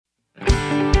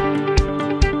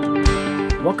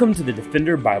Welcome to the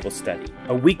Defender Bible Study,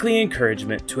 a weekly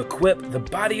encouragement to equip the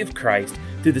body of Christ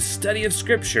through the study of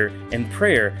Scripture and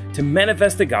prayer to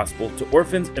manifest the gospel to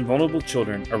orphans and vulnerable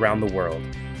children around the world.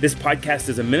 This podcast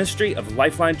is a ministry of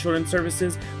Lifeline Children's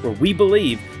Services where we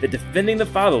believe that defending the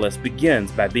fatherless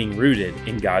begins by being rooted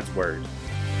in God's Word.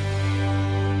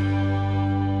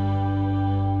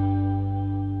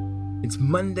 It's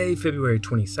Monday, February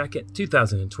 22nd,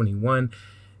 2021.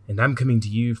 And I'm coming to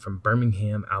you from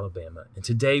Birmingham, Alabama. And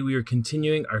today we are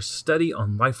continuing our study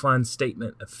on Lifeline's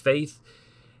statement of faith.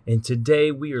 And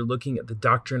today we are looking at the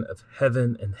doctrine of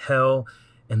heaven and hell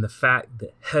and the fact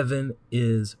that heaven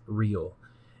is real.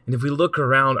 And if we look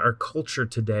around our culture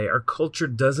today, our culture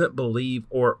doesn't believe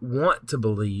or want to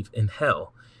believe in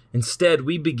hell. Instead,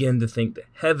 we begin to think that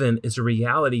heaven is a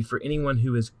reality for anyone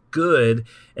who is good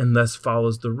and thus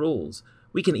follows the rules.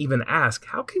 We can even ask,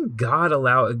 how can God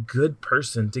allow a good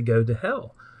person to go to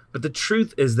hell? But the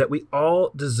truth is that we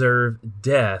all deserve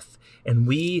death, and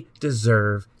we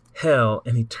deserve hell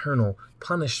and eternal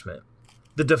punishment.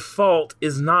 The default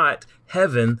is not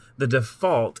heaven, the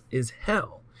default is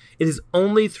hell. It is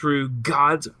only through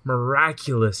God's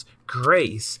miraculous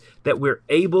grace that we're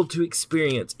able to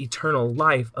experience eternal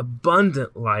life,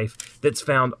 abundant life that's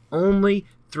found only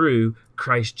through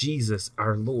Christ Jesus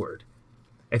our Lord.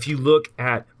 If you look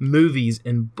at movies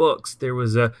and books, there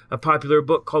was a popular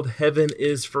book called Heaven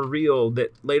is for Real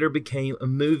that later became a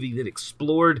movie that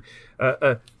explored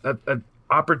an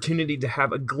opportunity to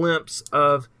have a glimpse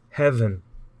of heaven.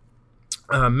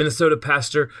 Minnesota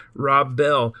pastor Rob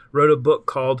Bell wrote a book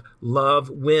called Love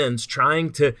Wins,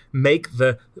 trying to make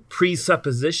the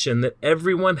presupposition that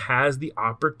everyone has the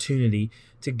opportunity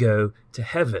to go to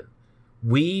heaven.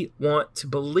 We want to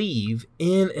believe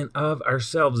in and of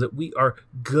ourselves that we are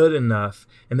good enough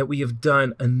and that we have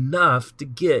done enough to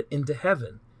get into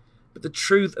heaven. But the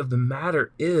truth of the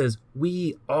matter is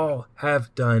we all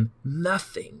have done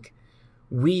nothing.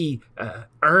 We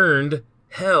earned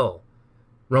hell.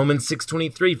 Romans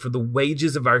 6:23, for the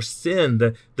wages of our sin,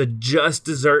 the just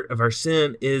desert of our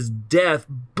sin is death,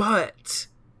 but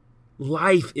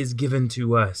life is given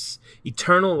to us.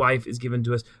 Eternal life is given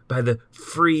to us by the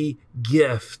free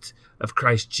gift of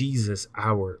Christ Jesus,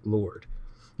 our Lord.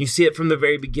 You see it from the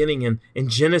very beginning in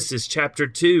Genesis chapter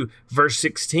 2, verse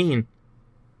 16.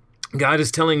 God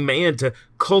is telling man to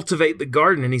cultivate the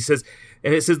garden, and it says,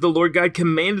 the Lord God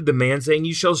commanded the man, saying,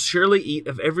 you shall surely eat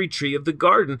of every tree of the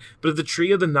garden, but of the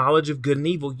tree of the knowledge of good and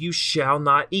evil you shall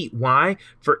not eat. Why?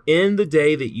 For in the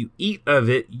day that you eat of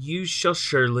it, you shall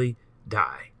surely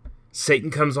die.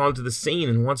 Satan comes onto the scene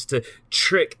and wants to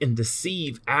trick and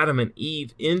deceive Adam and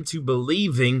Eve into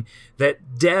believing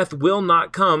that death will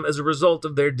not come as a result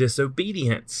of their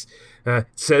disobedience. It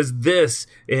says this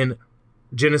in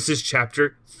Genesis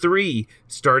chapter 3,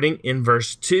 starting in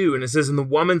verse 2. And it says, and the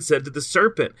woman said to the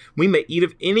serpent, we may eat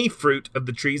of any fruit of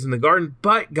the trees in the garden,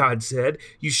 but God said,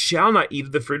 you shall not eat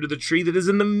of the fruit of the tree that is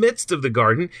in the midst of the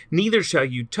garden, neither shall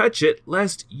you touch it,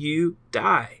 lest you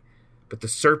die. But the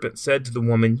serpent said to the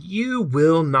woman, you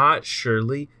will not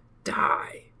surely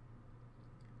die.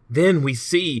 Then we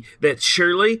see that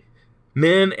surely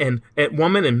men and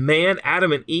woman and man,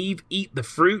 Adam and Eve, eat the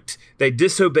fruit. They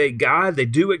disobey God. They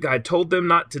do what God told them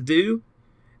not to do.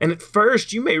 And at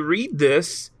first you may read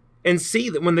this and see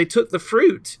that when they took the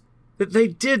fruit, that they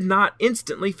did not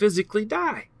instantly physically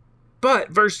die.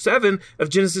 But verse 7 of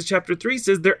Genesis chapter 3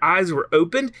 says their eyes were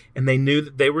opened and they knew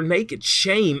that they were naked.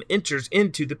 Shame enters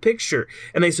into the picture.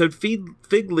 And they sewed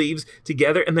fig leaves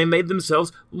together and they made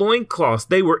themselves loincloths.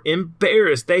 They were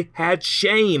embarrassed. They had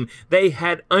shame. They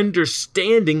had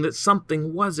understanding that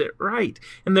something wasn't right.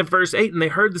 And then verse 8, and they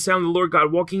heard the sound of the Lord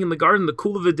God walking in the garden in the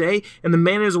cool of the day, and the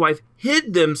man and his wife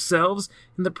hid themselves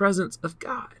in the presence of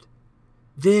God.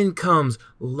 Then comes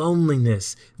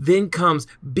loneliness. Then comes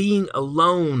being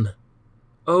alone.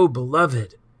 Oh,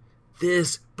 beloved,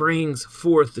 this brings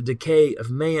forth the decay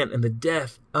of man and the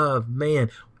death of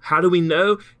man. How do we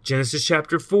know? Genesis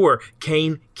chapter 4,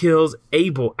 Cain kills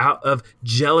Abel out of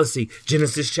jealousy.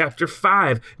 Genesis chapter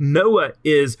 5, Noah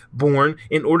is born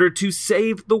in order to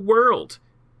save the world,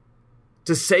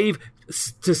 to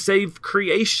save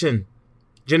creation.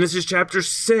 Genesis chapter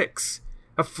 6,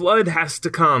 a flood has to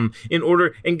come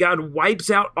and God wipes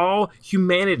out all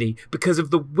humanity because of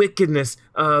the wickedness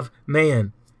of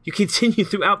man. You continue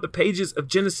throughout the pages of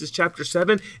Genesis chapter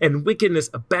 7, and wickedness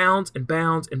abounds and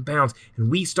bounds and bounds. And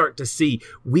we start to see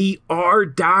we are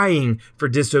dying for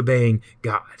disobeying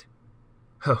God.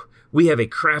 Oh, we have a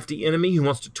crafty enemy who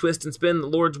wants to twist and spin the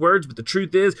Lord's words, but the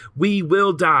truth is we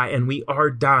will die, and we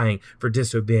are dying for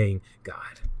disobeying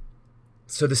God.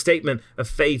 So the statement of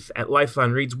faith at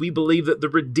Lifeline reads, we believe that the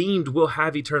redeemed will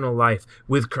have eternal life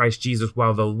with Christ Jesus,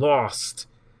 while the lost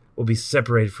will be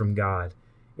separated from God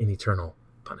in eternal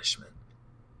punishment.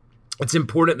 It's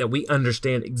important that we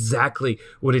understand exactly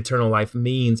what eternal life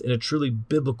means in a truly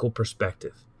biblical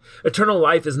perspective. Eternal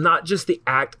life is not just the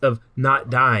act of not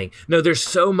dying. No, there's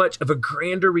so much of a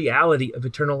grander reality of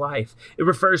eternal life. It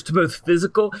refers to both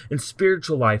physical and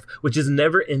spiritual life, which is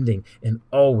never ending and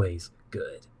always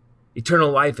good.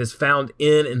 Eternal life is found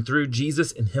in and through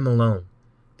Jesus and Him alone.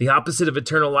 The opposite of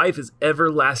eternal life is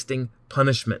everlasting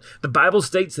punishment. The Bible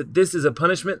states that this is a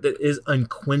punishment that is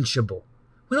unquenchable.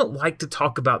 We don't like to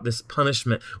talk about this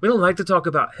punishment. We don't like to talk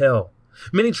about hell.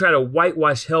 Many try to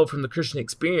whitewash hell from the Christian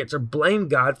experience or blame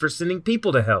God for sending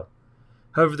people to hell.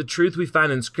 However, the truth we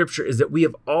find in Scripture is that we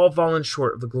have all fallen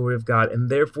short of the glory of God and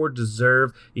therefore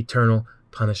deserve eternal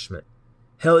punishment.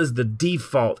 Hell is the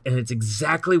default, and it's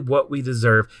exactly what we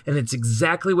deserve, and it's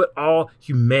exactly what all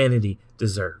humanity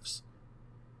deserves.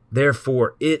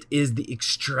 Therefore, it is the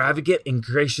extravagant and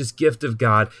gracious gift of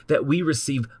God that we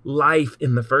receive life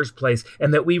in the first place,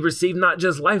 and that we receive not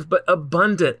just life, but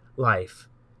abundant life.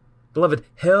 Beloved,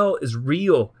 hell is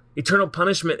real. Eternal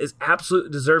punishment is absolutely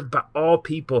deserved by all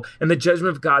people, and the judgment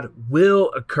of God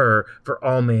will occur for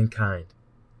all mankind.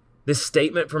 This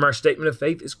statement from our statement of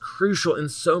faith is crucial in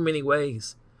so many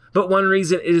ways. But one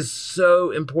reason it is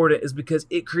so important is because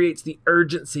it creates the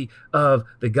urgency of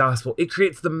the gospel. It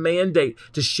creates the mandate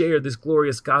to share this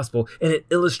glorious gospel, and it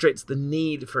illustrates the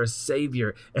need for a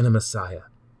Savior and a Messiah.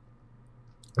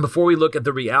 Before we look at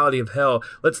the reality of hell,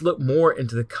 let's look more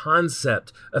into the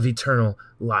concept of eternal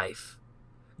life.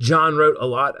 John wrote a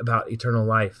lot about eternal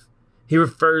life. He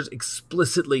refers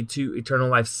explicitly to eternal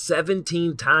life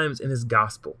 17 times in his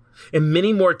gospel, and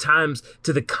many more times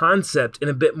to the concept in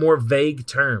a bit more vague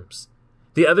terms.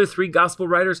 The other three gospel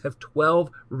writers have 12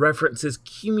 references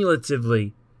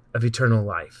cumulatively of eternal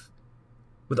life,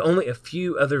 with only a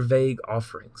few other vague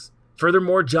offerings.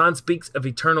 Furthermore, John speaks of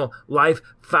eternal life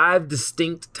 5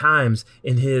 distinct times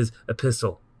in his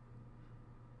epistle.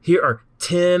 Here are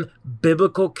 10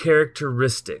 biblical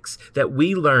characteristics that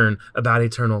we learn about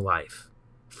eternal life.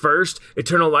 First,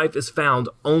 eternal life is found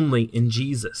only in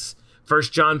Jesus. 1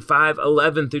 John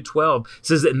 5:11-12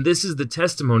 says that, and this is the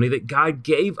testimony that God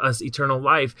gave us eternal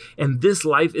life, and this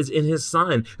life is in His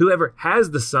Son. Whoever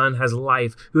has the Son has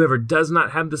life. Whoever does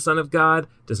not have the Son of God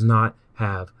does not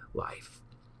have life.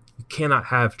 You cannot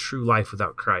have true life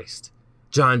without Christ.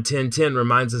 John 10:10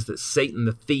 reminds us that Satan,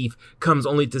 the thief, comes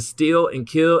only to steal and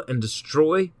kill and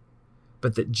destroy,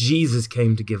 but that Jesus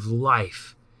came to give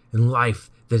life, and life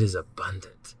that is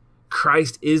abundant.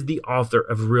 Christ is the author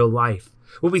of real life.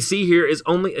 What we see here is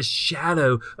only a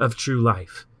shadow of true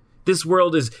life. This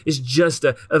world is just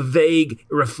a vague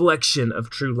reflection of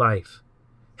true life.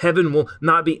 Heaven will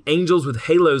not be angels with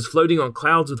halos floating on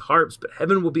clouds with harps, but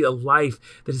heaven will be a life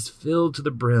that is filled to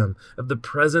the brim of the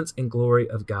presence and glory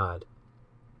of God.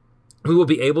 We will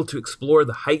be able to explore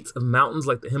the heights of mountains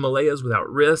like the Himalayas without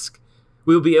risk.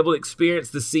 We will be able to experience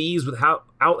the seas without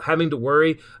having to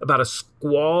worry about a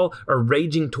squall or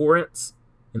raging torrents.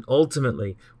 And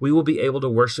ultimately, we will be able to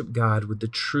worship God with the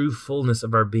true fullness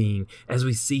of our being as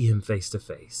we see Him face to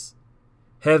face.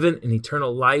 Heaven and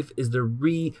eternal life is the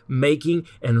remaking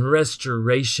and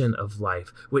restoration of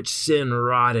life, which sin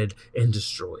rotted and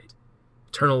destroyed.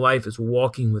 Eternal life is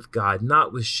walking with God,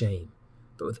 not with shame,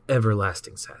 but with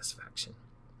everlasting satisfaction.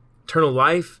 Eternal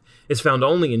life is found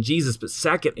only in Jesus, but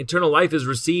second, eternal life is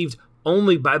received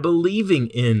only by believing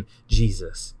in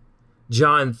Jesus.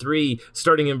 John 3,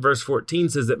 starting in verse 14,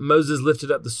 says that Moses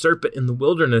lifted up the serpent in the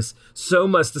wilderness, so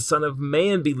must the Son of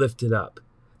Man be lifted up,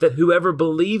 that whoever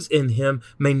believes in Him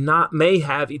may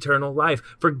have eternal life.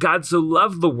 For God so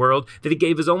loved the world that He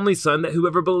gave His only Son, that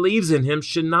whoever believes in Him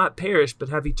should not perish but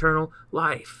have eternal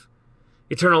life.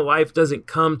 Eternal life doesn't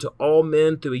come to all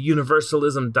men through a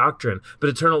universalism doctrine, but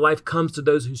eternal life comes to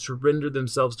those who surrender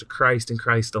themselves to Christ and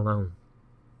Christ alone.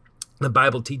 The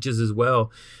Bible teaches as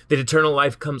well that eternal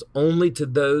life comes only to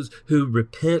those who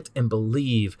repent and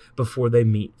believe before they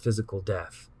meet physical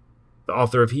death. The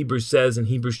author of Hebrews says in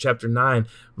Hebrews chapter 9,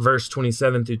 verse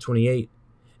 27-28,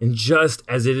 and just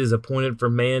as it is appointed for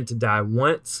man to die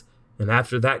once, and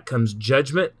after that comes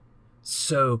judgment,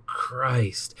 so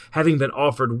Christ, having been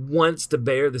offered once to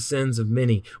bear the sins of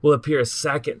many, will appear a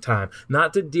second time,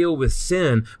 not to deal with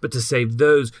sin, but to save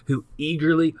those who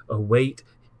eagerly await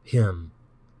Him.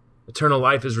 Eternal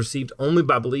life is received only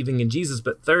by believing in Jesus.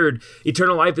 But third,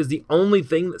 eternal life is the only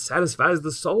thing that satisfies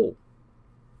the soul.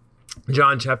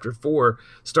 John chapter 4,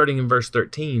 starting in verse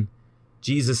 13,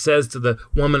 Jesus says to the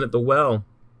woman at the well,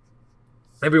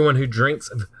 Everyone who drinks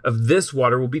of this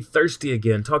water will be thirsty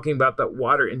again, talking about that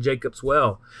water in Jacob's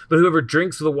well. But whoever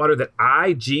drinks of the water that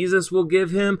I, Jesus, will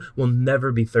give him will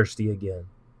never be thirsty again.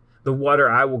 The water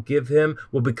I will give him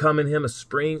will become in him a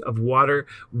spring of water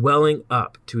welling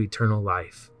up to eternal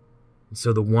life. And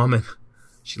so the woman,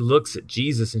 she looks at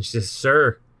Jesus and she says,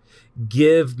 Sir,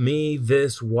 give me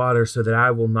this water so that I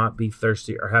will not be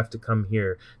thirsty or have to come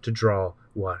here to draw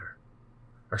water.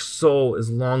 Our soul is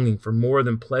longing for more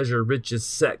than pleasure, riches,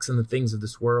 sex, and the things of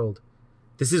this world.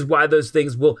 This is why those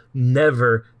things will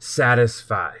never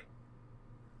satisfy.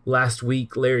 Last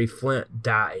week, Larry Flint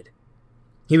died.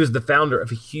 He was the founder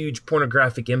of a huge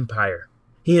pornographic empire.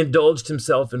 He indulged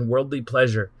himself in worldly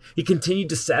pleasure. He continued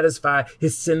to satisfy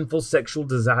his sinful sexual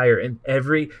desire in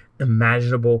every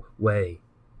imaginable way,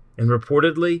 and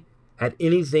reportedly had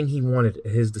anything he wanted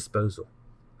at his disposal.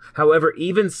 However,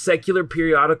 even secular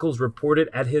periodicals reported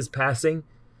at his passing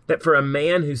that for a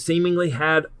man who seemingly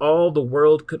had all the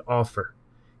world could offer,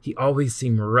 he always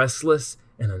seemed restless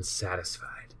and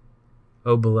unsatisfied.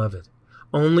 Oh, beloved,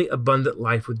 only abundant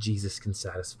life with Jesus can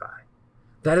satisfy.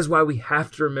 That is why we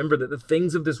have to remember that the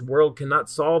things of this world cannot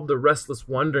solve the restless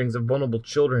wanderings of vulnerable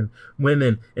children,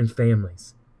 women, and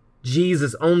families.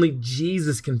 Jesus, only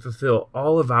Jesus can fulfill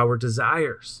all of our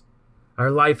desires. Our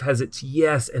life has its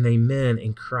yes and amen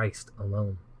in Christ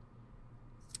alone.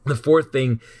 The fourth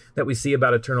thing that we see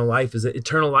about eternal life is that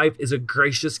eternal life is a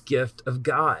gracious gift of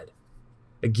God.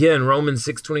 Again, Romans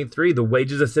 6:23, the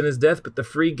wages of sin is death, but the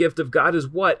free gift of God is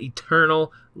what?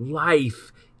 Eternal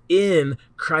life in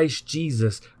Christ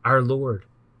Jesus, our Lord.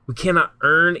 We cannot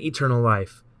earn eternal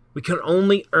life. We can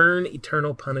only earn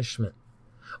eternal punishment.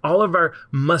 All of our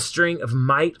mustering of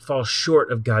might falls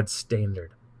short of God's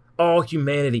standard. All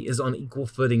humanity is on equal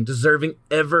footing, deserving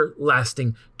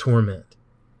everlasting torment.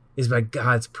 It is by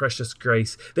God's precious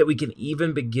grace that we can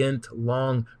even begin to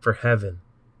long for heaven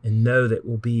and know that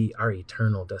will be our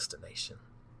eternal destination.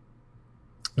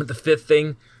 But the fifth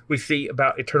thing we see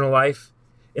about eternal life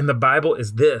in the Bible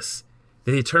is this,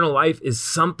 that eternal life is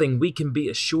something we can be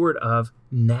assured of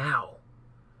now.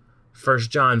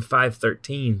 1 John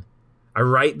 5:13, I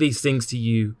write these things to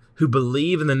you who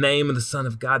believe in the name of the Son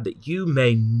of God, that you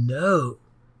may know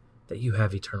that you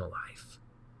have eternal life.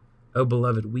 Oh,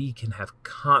 beloved, we can have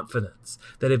confidence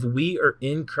that if we are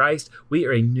in Christ, we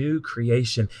are a new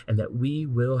creation and that we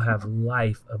will have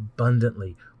life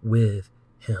abundantly with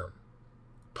him.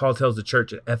 Paul tells the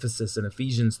church at Ephesus in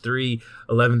Ephesians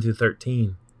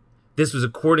 3:11-13, this was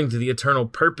according to the eternal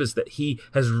purpose that he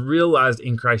has realized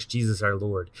in Christ Jesus our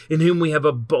Lord, in whom we have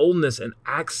a boldness and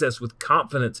access with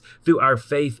confidence through our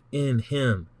faith in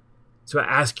him. So I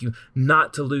ask you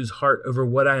not to lose heart over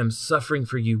what I am suffering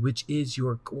for you, which is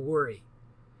your glory.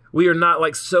 We are not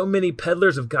like so many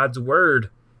peddlers of God's word,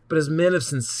 but as men of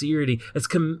sincerity, as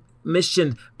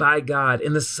commissioned by God,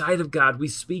 in the sight of God, we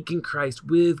speak in Christ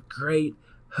with great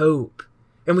hope.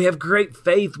 And we have great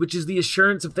faith, which is the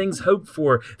assurance of things hoped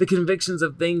for, the convictions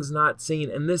of things not seen.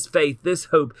 And this faith, this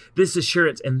hope, this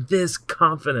assurance, and this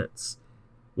confidence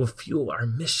will fuel our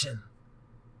mission.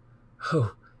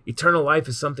 Oh, eternal life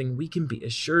is something we can be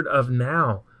assured of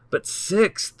now. But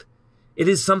sixth, it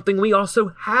is something we also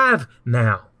have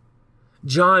now.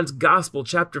 John's Gospel,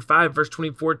 chapter 5, verse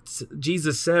 24,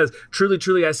 Jesus says, truly,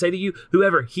 truly, I say to you,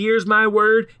 whoever hears my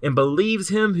word and believes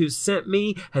him who sent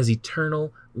me has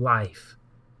eternal life.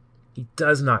 He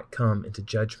does not come into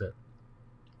judgment,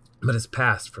 but has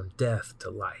passed from death to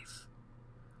life.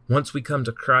 Once we come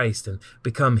to Christ and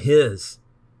become his,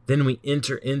 then we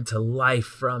enter into life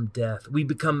from death. We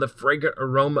become the fragrant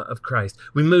aroma of Christ.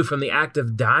 We move from the act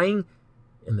of dying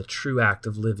in the true act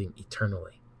of living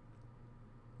eternally.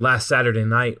 Last Saturday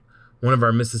night, one of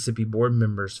our Mississippi board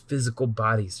members' physical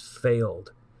bodies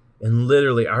failed, and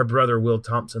literally our brother Will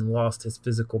Thompson lost his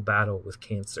physical battle with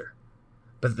cancer.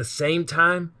 But at the same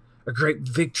time, a great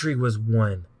victory was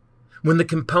won when the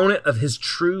component of his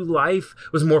true life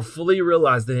was more fully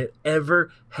realized than it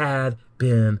ever had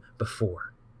been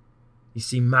before. You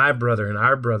see, my brother and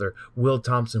our brother, Will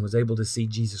Thompson, was able to see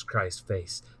Jesus Christ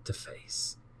face to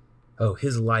face. Oh,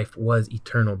 his life was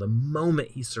eternal the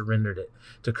moment he surrendered it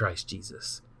to Christ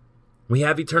Jesus. We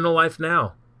have eternal life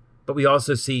now, but we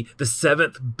also see the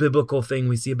seventh biblical thing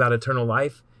we see about eternal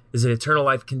life is that eternal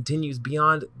life continues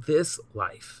beyond this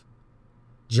life.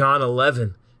 John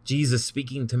 11, Jesus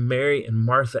speaking to Mary and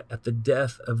Martha at the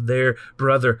death of their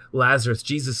brother Lazarus.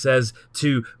 Jesus says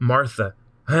to Martha,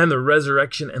 I am the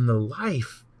resurrection and the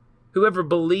life. Whoever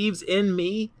believes in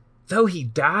me, though he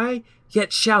die,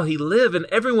 yet shall he live. And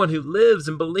everyone who lives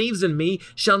and believes in me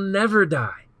shall never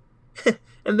die.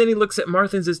 And then he looks at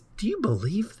Martha and says, do you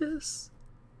believe this?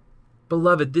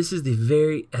 Beloved, this is the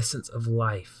very essence of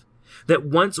life. That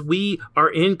once we are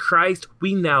in Christ,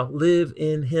 we now live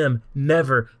in him,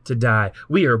 never to die.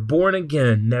 We are born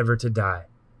again, never to die.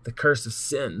 The curse of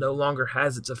sin no longer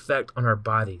has its effect on our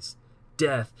bodies.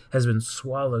 Death has been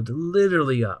swallowed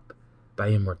literally up by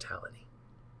immortality.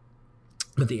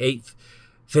 But the eighth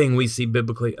thing we see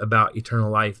biblically about eternal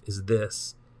life is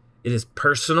this. It is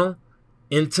personal,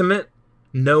 intimate,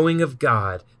 knowing of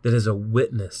God that is a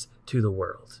witness to the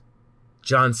world.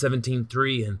 John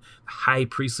 17:3, and the high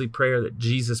priestly prayer that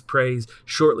Jesus prays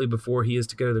shortly before he is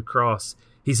to go to the cross.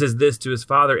 He says this to his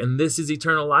Father, and this is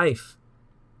eternal life,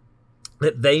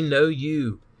 that they know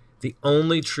you, the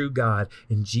only true God,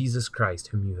 and Jesus Christ,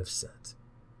 whom you have sent.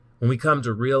 When we come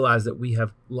to realize that we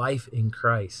have life in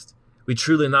Christ, we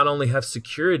truly not only have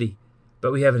security,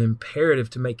 but we have an imperative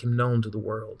to make him known to the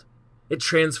world. It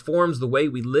transforms the way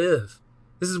we live.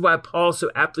 This is why Paul so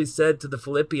aptly said to the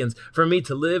Philippians, for me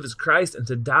to live is Christ and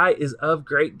to die is of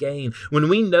great gain. When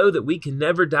we know that we can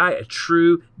never die a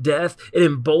true death, it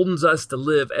emboldens us to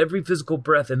live every physical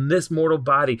breath in this mortal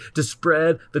body to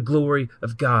spread the glory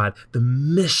of God, the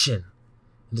mission,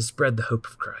 and to spread the hope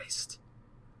of Christ.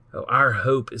 Oh, our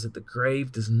hope is that the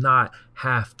grave does not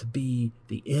have to be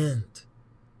the end.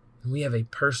 And we have a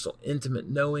personal, intimate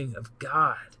knowing of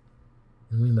God,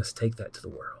 and we must take that to the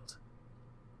world.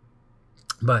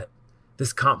 But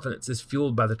this confidence is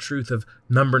fueled by the truth of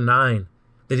number 9,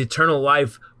 that eternal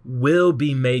life will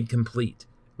be made complete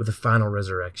with the final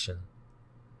resurrection.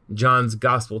 In John's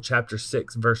Gospel, chapter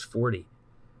 6, verse 40,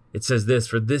 it says this,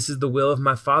 for this is the will of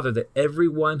my Father, that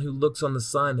everyone who looks on the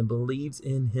Son and believes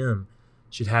in him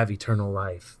should have eternal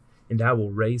life, and I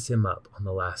will raise him up on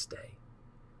the last day.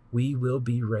 We will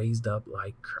be raised up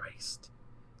like Christ.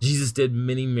 Jesus did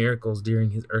many miracles during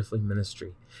his earthly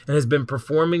ministry and has been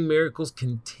performing miracles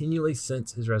continually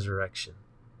since his resurrection.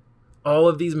 All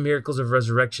of these miracles of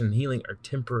resurrection and healing are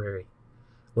temporary.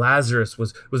 Lazarus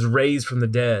was raised from the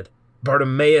dead.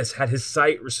 Bartimaeus had his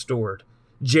sight restored.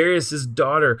 Jairus'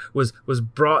 daughter was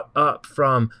brought up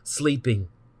from sleeping.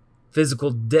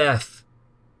 Physical death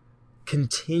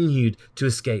continued to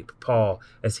escape Paul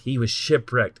as he was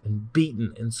shipwrecked and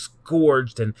beaten and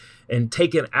scourged and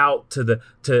taken out to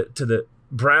the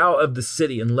brow of the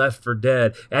city and left for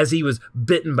dead as he was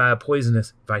bitten by a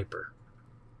poisonous viper.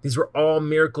 These were all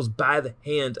miracles by the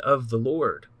hand of the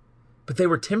Lord, but they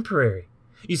were temporary.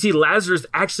 You see, Lazarus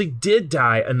actually did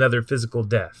die another physical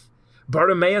death.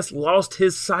 Bartimaeus lost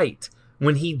his sight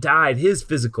when he died his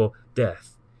physical death.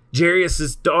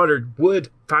 Jairus' daughter would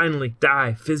finally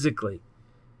die physically.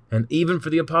 And even for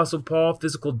the Apostle Paul,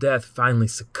 physical death finally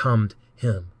succumbed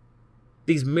him.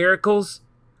 These miracles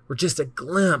were just a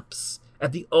glimpse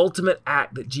at the ultimate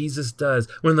act that Jesus does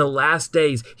when in the last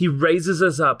days he raises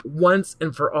us up once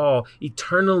and for all,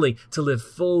 eternally to live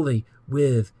fully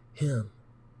with him.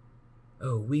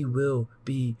 Oh, we will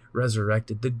be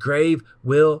resurrected. The grave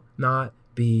will not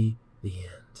be the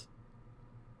end.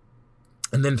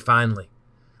 And then finally,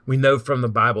 we know from the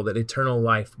Bible that eternal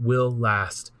life will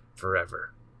last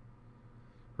forever.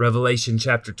 Revelation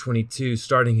chapter 22,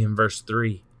 starting in verse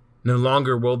 3. No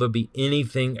longer will there be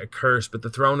anything accursed, but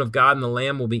the throne of God and the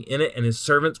Lamb will be in it, and his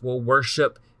servants will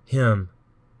worship him.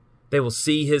 They will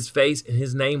see his face, and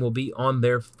his name will be on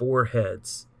their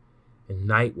foreheads, and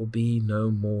night will be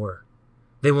no more.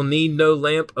 They will need no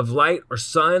lamp of light or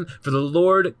sun, for the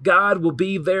Lord God will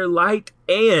be their light,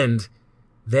 and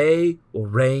they will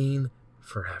reign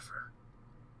forever.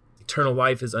 Eternal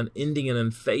life is unending and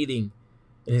unfading,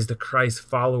 and is the Christ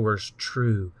follower's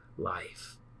true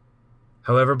life.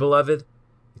 However, beloved,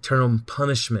 eternal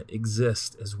punishment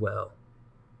exists as well.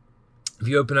 If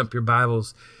you open up your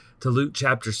Bibles to Luke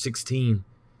chapter 16,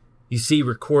 you see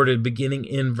recorded beginning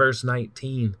in verse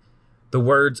 19, the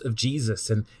words of Jesus.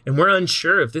 And we're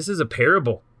unsure if this is a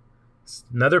parable. It's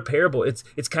another parable. It's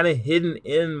kind of hidden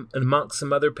in amongst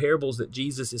some other parables that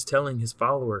Jesus is telling his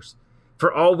followers.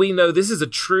 For all we know, this is a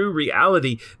true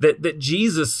reality that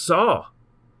Jesus saw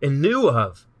and knew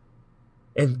of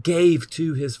and gave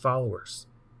to his followers.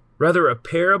 Rather a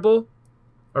parable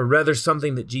or rather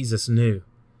something that Jesus knew.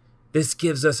 This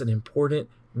gives us an important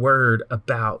word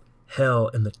about hell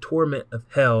and the torment of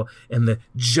hell and the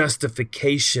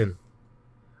justification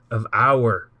of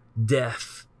our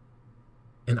death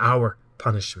and our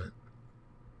punishment.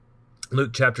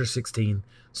 Luke chapter 16,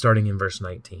 starting in verse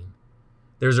 19.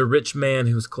 There's a rich man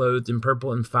who was clothed in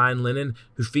purple and fine linen,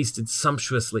 who feasted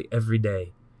sumptuously every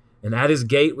day. And at his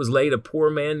gate was laid a poor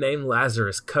man named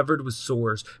Lazarus, covered with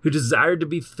sores, who desired to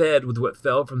be fed with what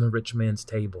fell from the rich man's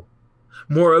table.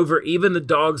 Moreover, even the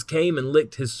dogs came and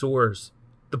licked his sores.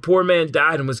 The poor man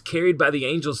died and was carried by the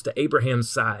angels to Abraham's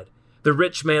side. The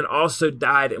rich man also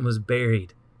died and was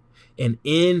buried. And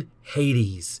in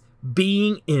Hades,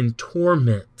 being in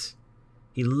torment,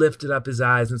 he lifted up his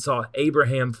eyes and saw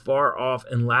Abraham far off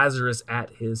and Lazarus at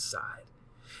his side.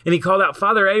 And he called out,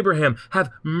 Father Abraham,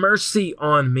 have mercy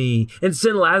on me, and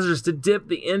send Lazarus to dip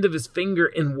the end of his finger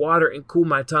in water and cool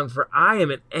my tongue, for I am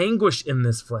in anguish in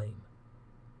this flame.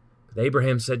 But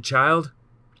Abraham said, Child,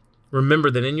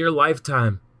 remember that in your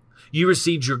lifetime you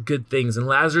received your good things, and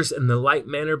Lazarus in the like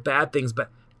manner bad things, but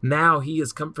now he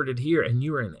is comforted here, and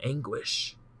you are in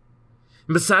anguish.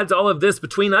 And besides all of this,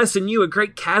 between us and you, a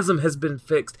great chasm has been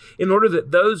fixed, in order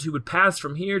that those who would pass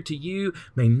from here to you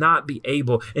may not be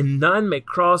able, and none may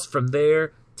cross from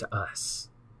there to us.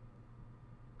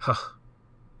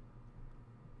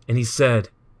 And he said,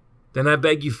 Then I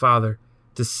beg you, Father,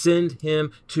 to send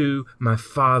him to my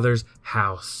father's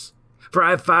house. For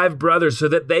I have 5 brothers, so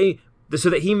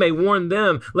that he may warn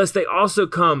them, lest they also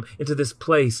come into this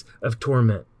place of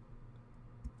torment.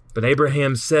 But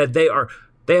Abraham said, They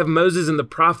have Moses and the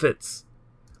prophets.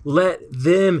 Let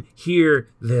them hear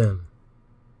them.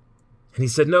 And he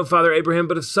said, No, Father Abraham,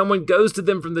 but if someone goes to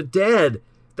them from the dead,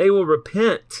 they will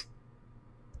repent.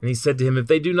 And he said to him, If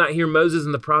they do not hear Moses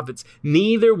and the prophets,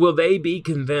 neither will they be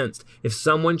convinced if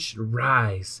someone should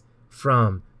rise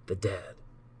from the dead.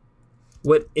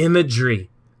 What imagery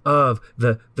of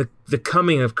the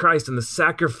coming of Christ and the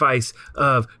sacrifice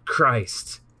of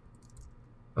Christ.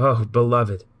 Oh,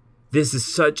 beloved, this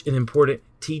is such an important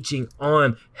teaching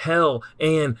on hell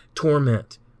and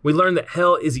torment. We learn that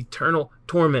hell is eternal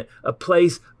torment, a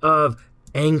place of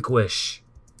anguish.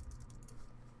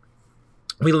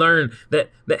 We learn that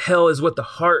hell is what the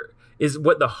heart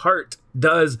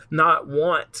does not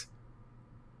want.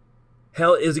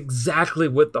 Hell is exactly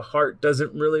what the heart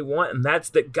doesn't really want, and that's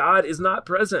that God is not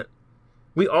present.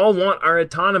 We all want our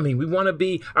autonomy. We want to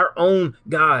be our own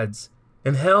gods,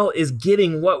 and hell is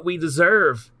getting what we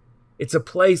deserve. It's a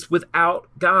place without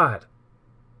God,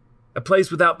 a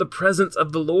place without the presence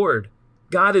of the Lord.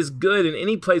 God is good, and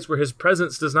any place where his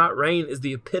presence does not reign is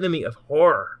the epitome of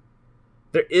horror.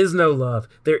 There is no love,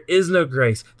 there is no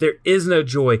grace, there is no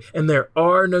joy, and there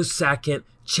are no second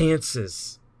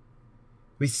chances.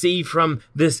 We see from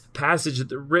this passage that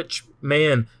the rich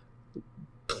man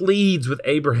pleads with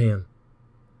Abraham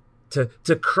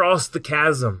to cross the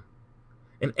chasm.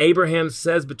 And Abraham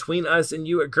says, Between us and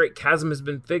you a great chasm has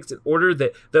been fixed, in order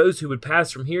that those who would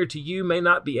pass from here to you may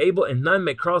not be able, and none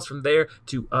may cross from there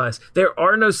to us. There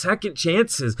are no second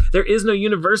chances. There is no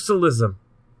universalism.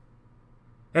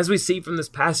 As we see from this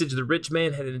passage, the rich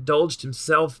man had indulged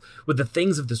himself with the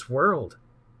things of this world.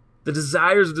 The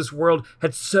desires of this world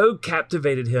had so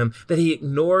captivated him that he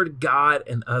ignored God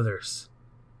and others.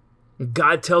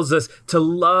 God tells us to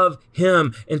love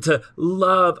him and to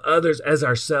love others as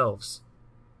ourselves.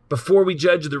 Before we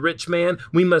judge the rich man,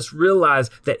 we must realize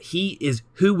that he is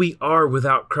who we are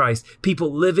without Christ,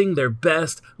 people living their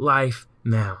best life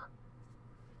now.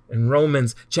 In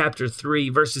Romans chapter 3,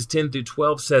 verses 10 through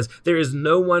 12 says, There is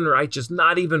no one righteous,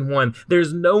 not even one. There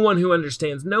is no one who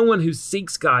understands, no one who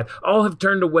seeks God. All have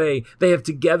turned away. They have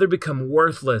together become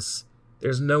worthless.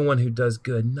 There's no one who does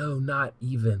good. No, not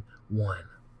even one.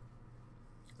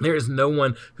 There is no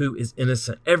one who is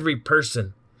innocent. Every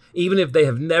person, even if they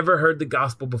have never heard the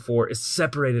gospel before, is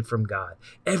separated from God.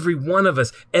 Every one of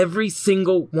us, every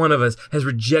single one of us has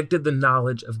rejected the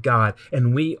knowledge of God,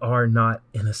 and we are not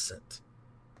innocent.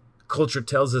 Culture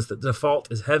tells us that the default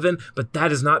is heaven, but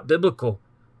that is not biblical.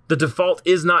 The default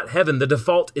is not heaven. The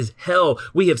default is hell.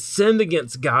 We have sinned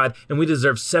against God, and we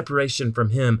deserve separation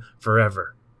from him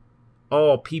forever.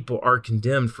 All people are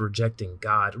condemned for rejecting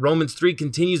God. Romans 3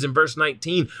 continues in verse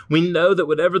 19. We know that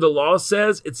whatever the law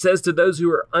says, it says to those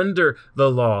who are under the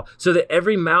law, so that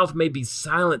every mouth may be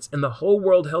silenced and the whole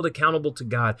world held accountable to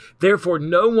God. Therefore,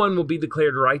 no one will be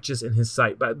declared righteous in his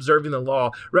sight by observing the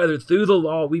law. Rather, through the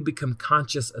law, we become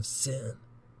conscious of sin.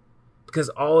 Because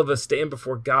all of us stand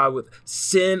before God with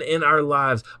sin in our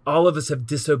lives. All of us have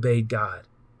disobeyed God.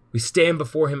 We stand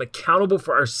before him accountable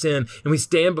for our sin, and we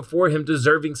stand before him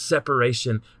deserving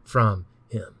separation from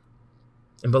him.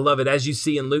 And beloved, as you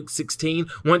see in Luke 16,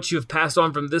 once you have passed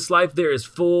on from this life, there is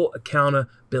full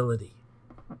accountability.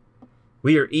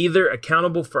 We are either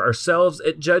accountable for ourselves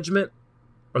at judgment,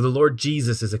 or the Lord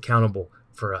Jesus is accountable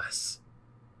for us.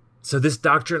 So this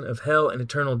doctrine of hell and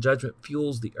eternal judgment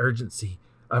fuels the urgency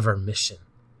of our mission,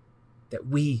 that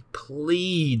we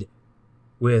plead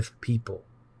with people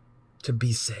to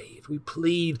be saved. We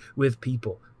plead with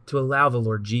people to allow the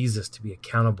Lord Jesus to be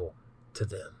accountable to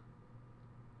them.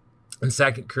 In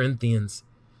 2 Corinthians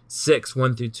 6,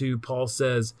 1 through 2, Paul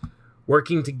says,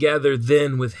 Working together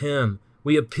then with him,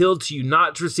 We appeal to you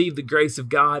not to receive the grace of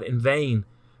God in vain.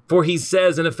 For he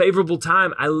says, in a favorable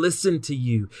time I listened to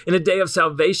you. In a day of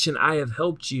salvation I have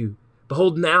helped you.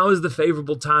 Behold, now is the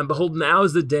favorable time. Behold, now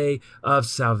is the day of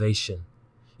salvation.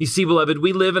 You see, beloved,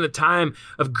 we live in a time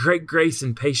of great grace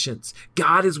and patience.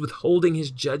 God is withholding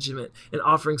his judgment and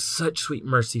offering such sweet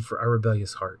mercy for our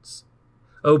rebellious hearts.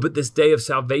 Oh, but this day of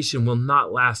salvation will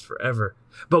not last forever,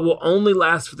 but will only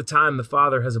last for the time the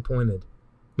Father has appointed.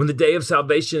 When the day of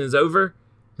salvation is over,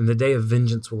 then the day of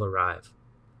vengeance will arrive.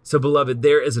 So, beloved,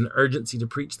 there is an urgency to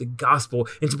preach the gospel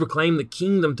and to proclaim the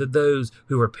kingdom to those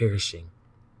who are perishing.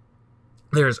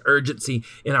 There is urgency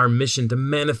in our mission to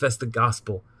manifest the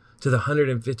gospel to the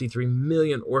 153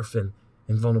 million orphan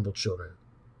and vulnerable children.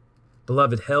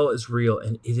 Beloved, hell is real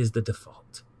and it is the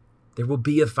default. There will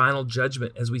be a final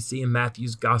judgment, as we see in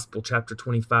Matthew's Gospel, chapter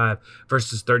 25,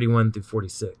 verses 31 through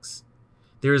 46.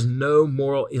 There is no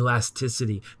moral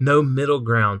elasticity, no middle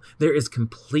ground. There is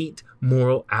complete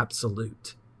moral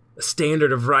absolute. A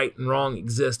standard of right and wrong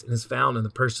exists and is found in the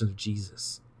person of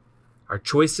Jesus. Our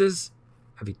choices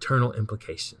have eternal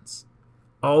implications.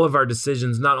 All of our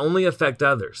decisions not only affect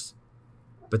others,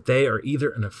 but they are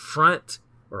either an affront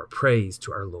or a praise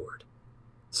to our Lord.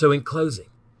 So in closing,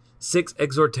 6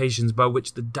 exhortations by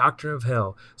which the doctrine of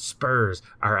hell spurs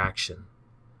our action.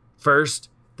 First,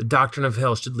 the doctrine of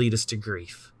hell should lead us to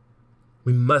grief.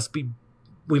 We must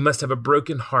have a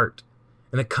broken heart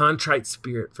and a contrite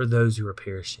spirit for those who are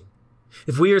perishing.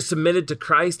 If we are submitted to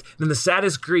Christ, then the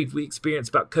saddest grief we experience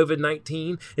about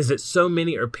COVID-19 is that so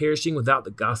many are perishing without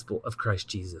the gospel of Christ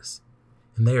Jesus,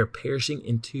 and they are perishing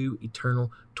into eternal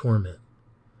torment.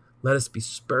 Let us be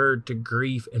spurred to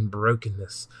grief and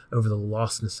brokenness over the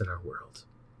lostness in our world.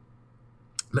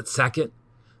 But second,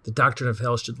 the doctrine of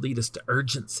hell should lead us to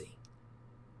urgency.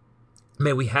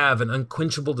 May we have an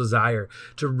unquenchable desire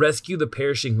to rescue the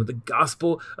perishing with the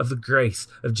gospel of the grace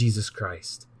of Jesus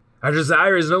Christ. Our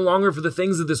desire is no longer for the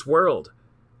things of this world,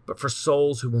 but for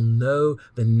souls who will know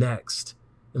the next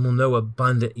and will know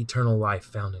abundant eternal life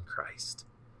found in Christ.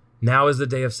 Now is the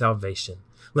day of salvation.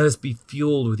 Let us be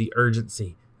fueled with the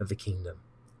urgency of the kingdom.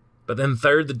 But then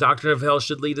third, the doctrine of hell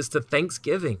should lead us to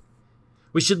thanksgiving.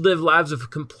 We should live lives of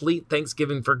complete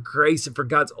thanksgiving for grace and for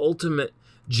God's ultimate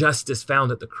justice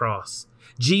found at the cross.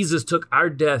 Jesus took our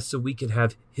death so we could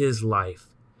have his life.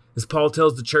 As Paul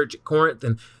tells the church at Corinth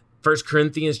in 1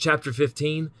 Corinthians chapter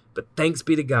 15, but thanks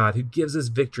be to God who gives us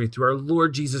victory through our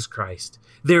Lord Jesus Christ.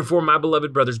 Therefore, my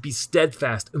beloved brothers, be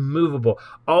steadfast, immovable,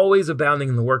 always abounding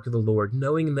in the work of the Lord,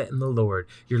 knowing that in the Lord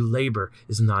your labor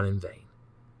is not in vain.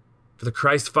 For the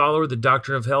Christ follower, the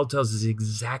doctrine of hell tells us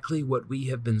exactly what we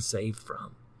have been saved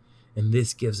from, and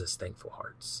this gives us thankful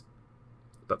hearts.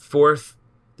 But fourth,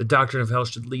 the doctrine of hell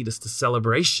should lead us to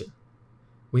celebration.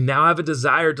 We now have a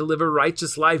desire to live a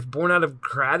righteous life born out of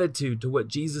gratitude to what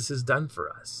Jesus has done for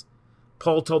us.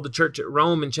 Paul told the church at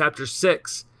Rome in chapter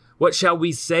 6, "What shall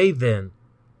we say then?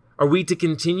 Are we to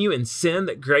continue in sin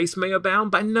that grace may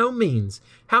abound? By no means.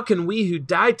 How can we who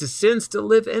died to sin still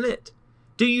live in it?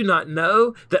 Do you not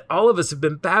know that all of us have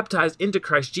been baptized into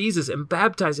Christ Jesus and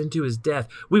baptized into his death?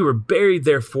 We were buried,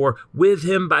 therefore, with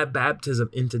him by baptism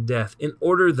into death, in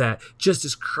order that, just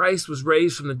as Christ was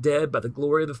raised from the dead by the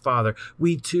glory of the Father,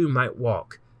 we too might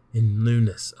walk in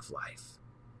newness of life."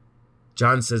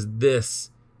 John says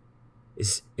this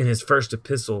is in his first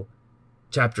epistle,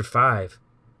 chapter 5.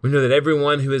 We know that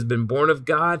everyone who has been born of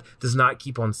God does not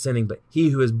keep on sinning, but he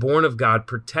who is born of God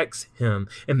protects him,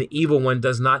 and the evil one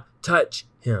does not touch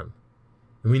him.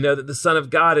 And we know that the Son of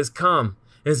God has come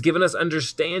and has given us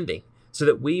understanding so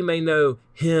that we may know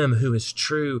him who is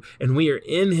true, and we are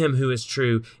in him who is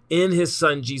true, in his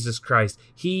Son, Jesus Christ.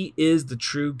 He is the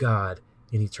true God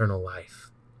in eternal life.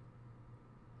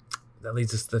 That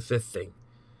leads us to the fifth thing.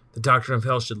 The doctrine of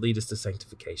hell should lead us to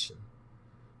sanctification.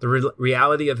 The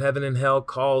reality of heaven and hell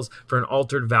calls for an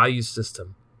altered value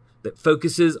system that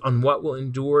focuses on what will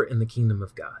endure in the kingdom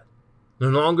of God. No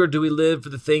longer do we live for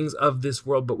the things of this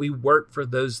world, but we work for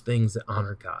those things that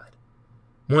honor God.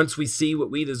 Once we see what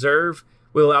we deserve,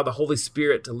 we allow the Holy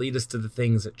Spirit to lead us to the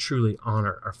things that truly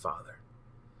honor our Father.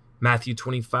 Matthew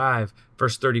 25,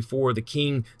 verse 34, the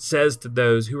King says to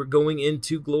those who are going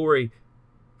into glory,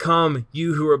 "Come,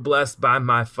 you who are blessed by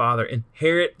my Father,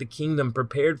 inherit the kingdom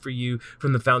prepared for you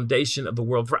from the foundation of the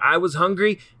world. For I was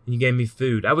hungry, and you gave me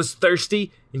food. I was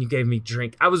thirsty, and you gave me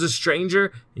drink. I was a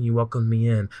stranger, and you welcomed me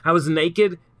in. I was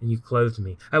naked, and you clothed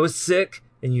me. I was sick,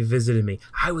 and you visited me.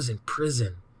 I was in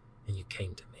prison, and you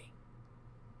came to me."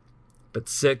 But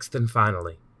sixth and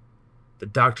finally, the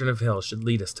doctrine of hell should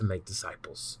lead us to make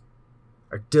disciples.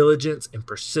 Our diligence and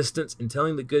persistence in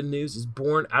telling the good news is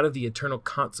born out of the eternal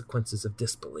consequences of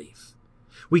disbelief.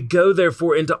 We go,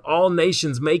 therefore, into all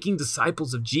nations, making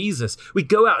disciples of Jesus. We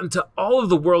go out into all of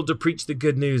the world to preach the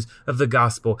good news of the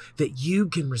gospel, that you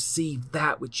can receive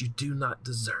that which you do not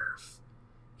deserve.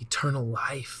 Eternal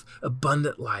life,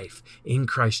 abundant life in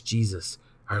Christ Jesus,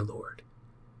 our Lord.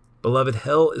 Beloved,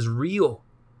 hell is real.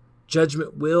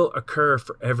 Judgment will occur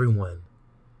for everyone.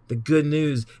 The good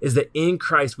news is that in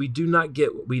Christ we do not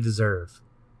get what we deserve,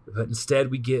 but instead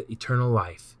we get eternal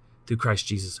life through Christ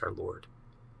Jesus our Lord.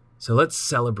 So let's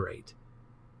celebrate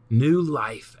new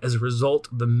life as a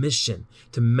result of the mission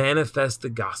to manifest the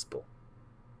gospel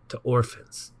to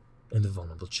orphans and to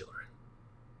vulnerable children.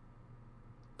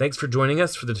 Thanks for joining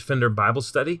us for the Defender Bible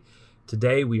Study.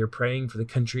 Today we are praying for the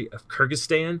country of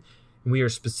Kyrgyzstan, and we are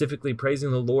specifically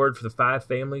praising the Lord for the 5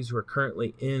 families who are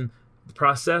currently in the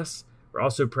process. We're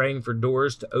also praying for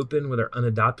doors to open with our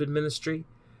unadopted ministry.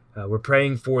 We're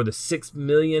praying for the 6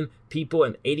 million people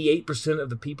and 88% of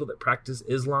the people that practice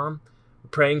Islam. We're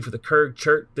praying for the Kyrgyz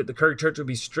church, that the Kyrgyz church would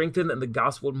be strengthened and the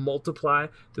gospel would multiply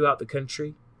throughout the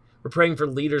country. We're praying for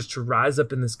leaders to rise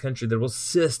up in this country that will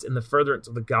assist in the furtherance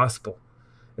of the gospel,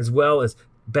 as well as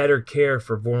better care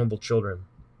for vulnerable children.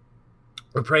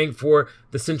 We're praying for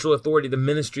the central authority, the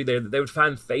ministry there, that they would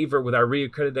find favor with our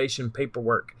reaccreditation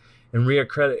paperwork and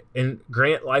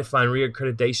grant Lifeline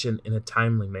reaccreditation in a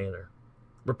timely manner.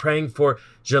 We're praying for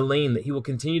Jalene, that he will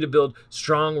continue to build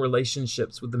strong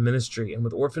relationships with the ministry and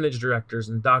with orphanage directors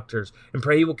and doctors, and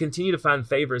pray he will continue to find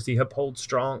favor as he upholds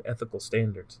strong ethical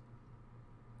standards.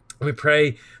 And we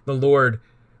pray the Lord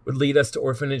would lead us to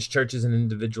orphanage churches and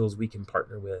individuals we can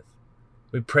partner with.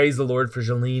 We praise the Lord for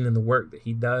Jalene and the work that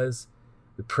he does.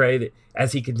 We pray that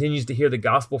as he continues to hear the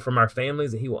gospel from our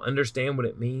families, that he will understand what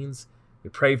it means. We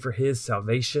pray for his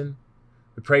salvation.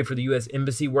 We pray for the U.S.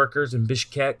 Embassy workers in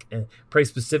Bishkek, and pray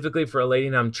specifically for a lady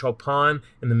named Cholpan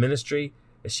in the ministry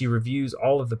as she reviews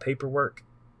all of the paperwork.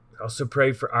 We also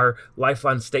pray for our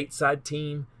Lifeline stateside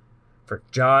team, for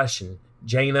Josh and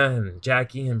Jana and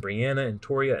Jackie and Brianna and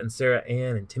Toria and Sarah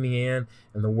Ann and Timmy Ann,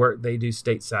 and the work they do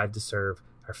stateside to serve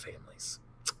our families.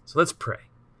 So let's pray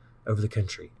over the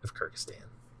country of Kyrgyzstan.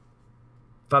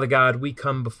 Father God, we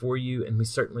come before you and we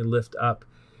certainly lift up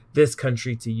this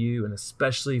country to you, and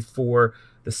especially for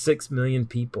the 6 million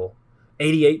people,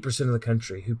 88% of the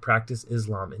country, who practice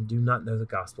Islam and do not know the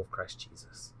gospel of Christ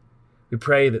Jesus. We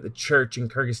pray that the church in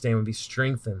Kyrgyzstan would be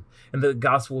strengthened and that the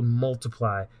gospel would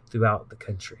multiply throughout the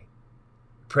country.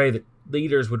 We pray that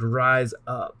leaders would rise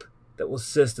up that will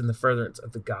assist in the furtherance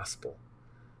of the gospel.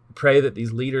 We pray that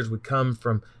these leaders would come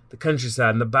from the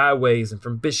countryside and the byways and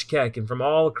from Bishkek and from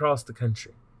all across the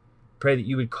country. Pray that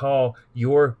you would call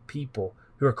your people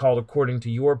who are called according to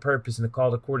your purpose and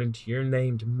called according to your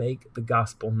name to make the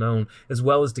gospel known, as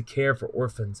well as to care for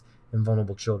orphans and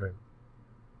vulnerable children.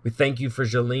 We thank you for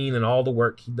Jalene and all the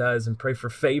work he does, and pray for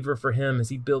favor for him as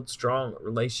he builds strong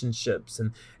relationships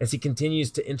and as he continues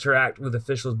to interact with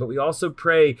officials. But we also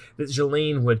pray that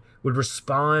Jalene would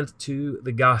respond to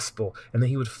the gospel and that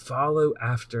he would follow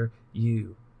after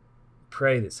you.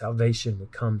 Pray that salvation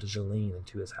would come to Jalene and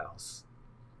to his house.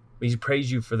 We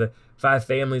praise you for the 5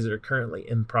 families that are currently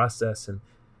in process, and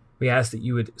we ask that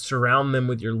you would surround them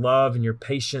with your love and your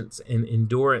patience and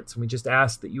endurance. And we just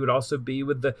ask that you would also be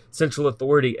with the central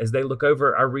authority as they look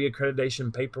over our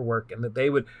reaccreditation paperwork, and that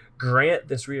they would grant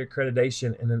this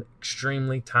reaccreditation in an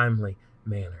extremely timely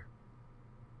manner.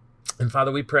 And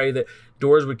Father, we pray that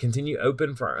doors would continue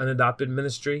open for our unadopted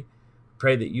ministry.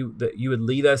 Pray that you would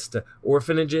lead us to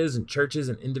orphanages and churches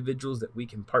and individuals that we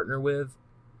can partner with.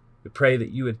 We pray that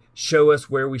you would show us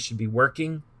where we should be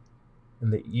working,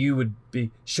 and that you would be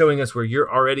showing us where you're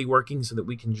already working so that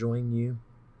we can join you.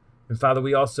 And Father,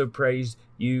 we also praise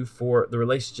you for the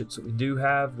relationships that we do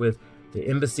have with the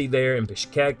embassy there in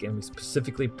Bishkek, and we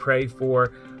specifically pray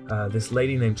for this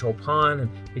lady named Cholpan,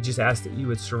 and we just ask that you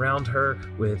would surround her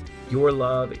with your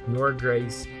love and your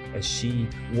grace as she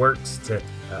works to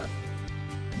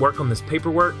work on this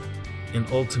paperwork, and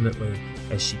ultimately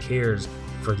as she cares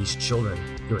for these children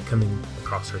who are coming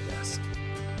across her desk.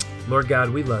 Lord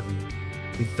God, we love you.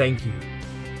 We thank you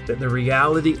that the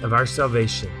reality of our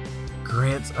salvation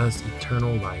grants us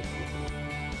eternal life with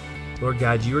you. Lord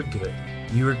God, you are good,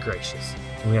 you are gracious,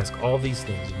 and we ask all these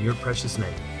things in your precious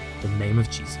name, in the name of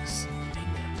Jesus.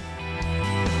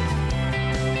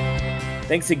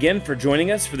 Thanks again for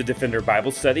joining us for the Defender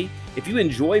Bible Study. If you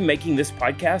enjoy making this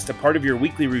podcast a part of your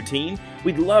weekly routine,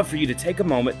 we'd love for you to take a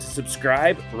moment to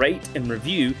subscribe, rate, and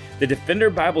review the Defender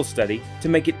Bible Study to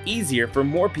make it easier for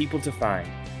more people to find.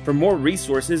 For more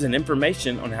resources and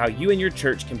information on how you and your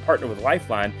church can partner with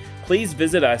Lifeline, please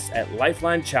visit us at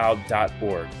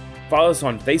lifelinechild.org. Follow us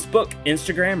on Facebook,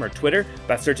 Instagram, or Twitter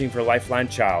by searching for Lifeline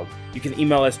Child. You can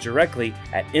email us directly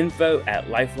at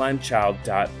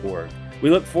info@lifelinechild.org. We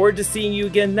look forward to seeing you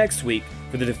again next week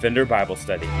for the Defender Bible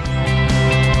Study.